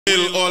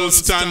We'll all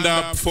stand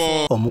up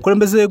for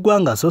omukulembeze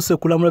w'eggwanga asoose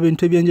kulamula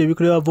bintu ebyenje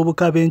ebikolebwa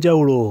abavubuka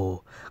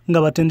ab'enjawulo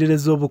nga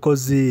batendereza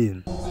obukozi.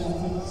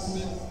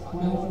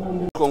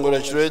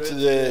 Congratulate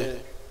the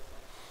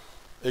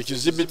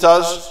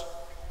exhibitors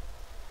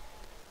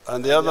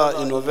and the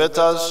other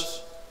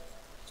innovators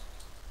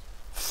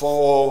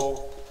for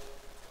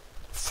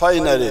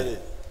finally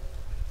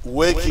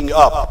waking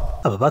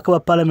up. Ababaka ba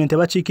Parliament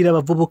abakiikira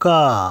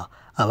abavubuka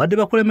abadde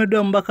bakulemeddwa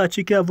omubaka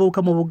akiikira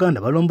abavubuka mu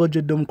Buganda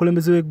balombojjedde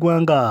omukulembeze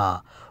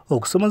w'eggwanga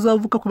okusomesa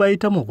abavubuka kwe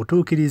bayitamu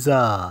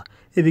okutuukiriza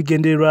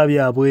ebigendererwa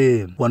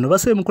byabwe. Wano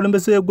basabye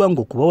omukulembeze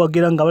w'eggwanga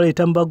okubawagira nga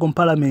baleeta mbago mu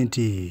Parliament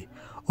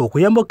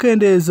okuyamba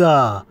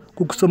okukendeeza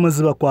ku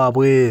kusomesebwa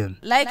kwabwe.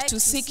 Like to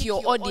seek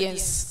your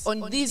audience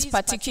on these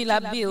particular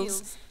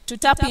bills to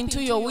tap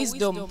into your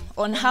wisdom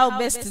on how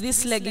best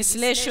this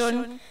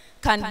legislation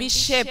can be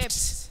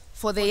shaped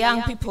for the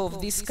young people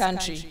of this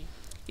country.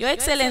 Your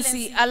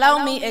Excellency,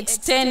 allow me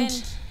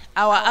extend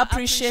our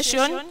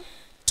appreciation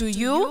to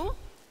you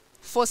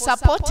for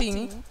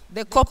supporting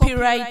the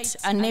Copyright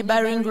and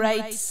Neighboring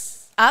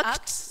Rights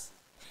Act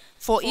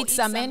for its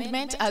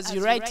amendment, as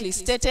you rightly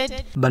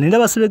stated. Banira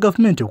basabye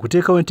government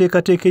okuteekawo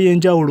enteekateeka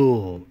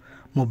ey'enjawulo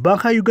mu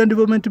banka ya Uganda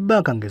Development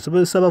Bank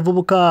ng'esobozesa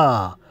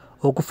abavubuka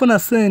okufuna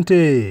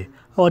ssente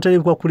awatali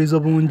bukwakulizo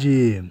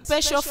bungi.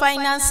 Special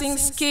financing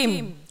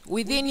scheme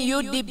within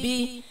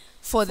UDB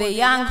for the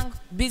young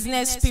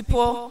business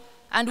people,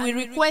 and we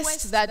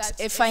request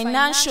that a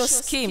financial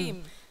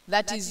scheme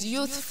that is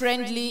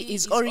youth-friendly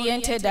is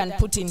oriented and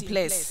put in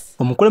place.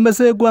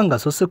 Omukulembeze w'eggwanga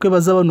asoose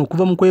kwebaza bano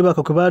okuva mu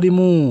kwebaka kwe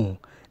baalimu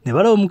ne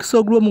balaba omukisa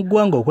ogulwa mu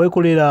ggwanga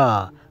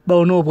okwekolera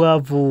bawona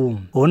obwavu.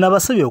 Ono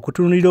abasabye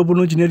okutunuulira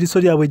obulungi n'eriiso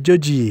lyabwe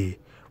ejjogi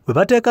bwe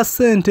bateeka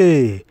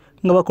ssente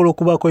nga bakola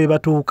okubaako bye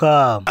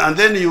batuuka. And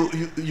then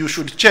you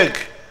should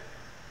check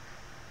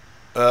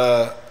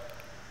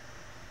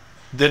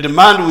the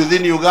demand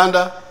within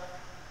Uganda,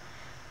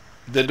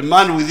 the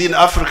demand within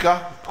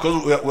Africa,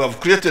 because we have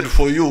created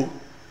for you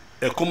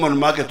a common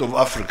market of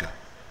Africa.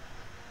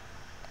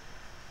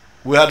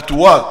 We had to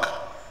work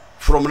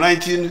from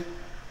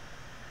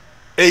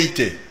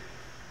 1980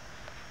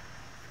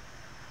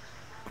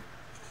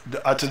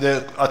 at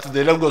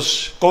the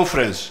Lagos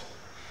conference.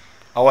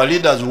 Our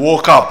leaders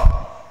woke up.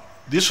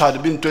 This had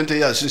been 20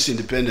 years since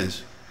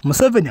independence.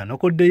 Museveni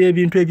anokoddeyo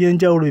ebintu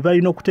ebyenjawulo bye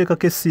balina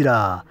okuteekako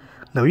essira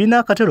nga birina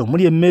akatero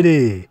omuli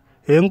emmere,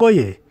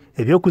 engoye,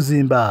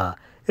 ebyokuzimba,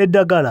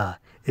 eddagala,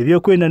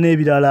 ebyokwenda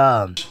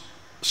n'ebirala.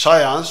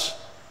 Science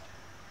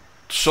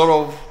to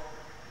solve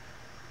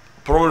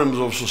problems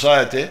of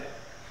society,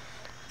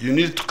 you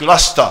need to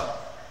cluster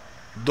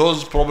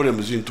those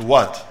problems into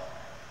what?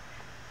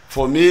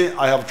 For me,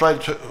 I have tried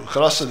to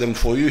cluster them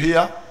for you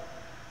here.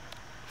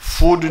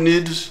 Food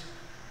needs,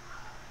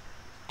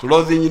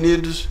 clothing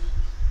needs,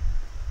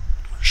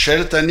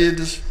 shelter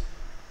needs,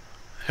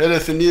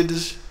 health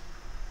needs,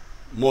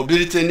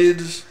 mobility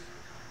needs,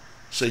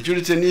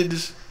 security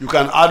needs. You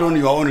can add on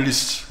your own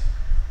list.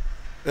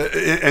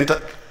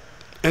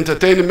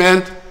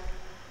 Entertainment,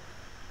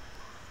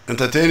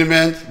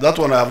 that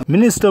one I have.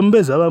 Minister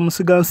Mbeza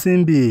abamusiga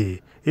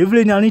nsimbi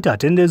Evelyn Anita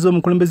atendeeza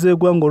omukulembeze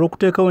w'eggwanga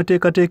olw'okuteekawo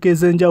enteekateeka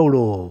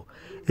ez'enjawulo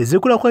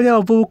ezikulakulanya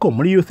abavubuka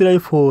omuli Youth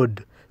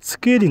Livelihood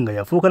Skilling nga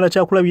yafuuka na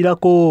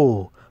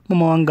kyakulabirako mu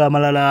mawanga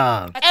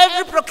amalala.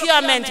 Every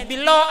procurement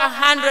below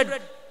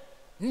 100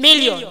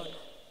 million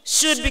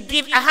should be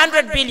given,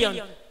 100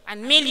 billion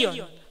and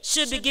million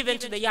should be given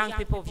to the young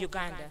people of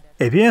Uganda.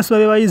 Ebyensoma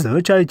by'abayizi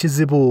nabyo kyali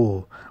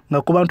kizibu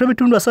nga ku bantu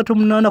ebitundu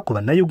 38 ku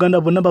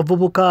bannayuganda bonna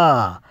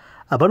bavubuka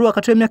abali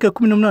wakati w'emyaka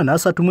 18 na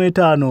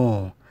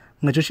 35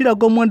 nga kyo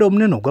kiraga omuwendo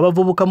omunene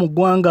ogw'abavubuka mu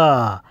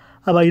ggwanga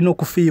abalina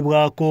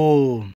okufiibwako.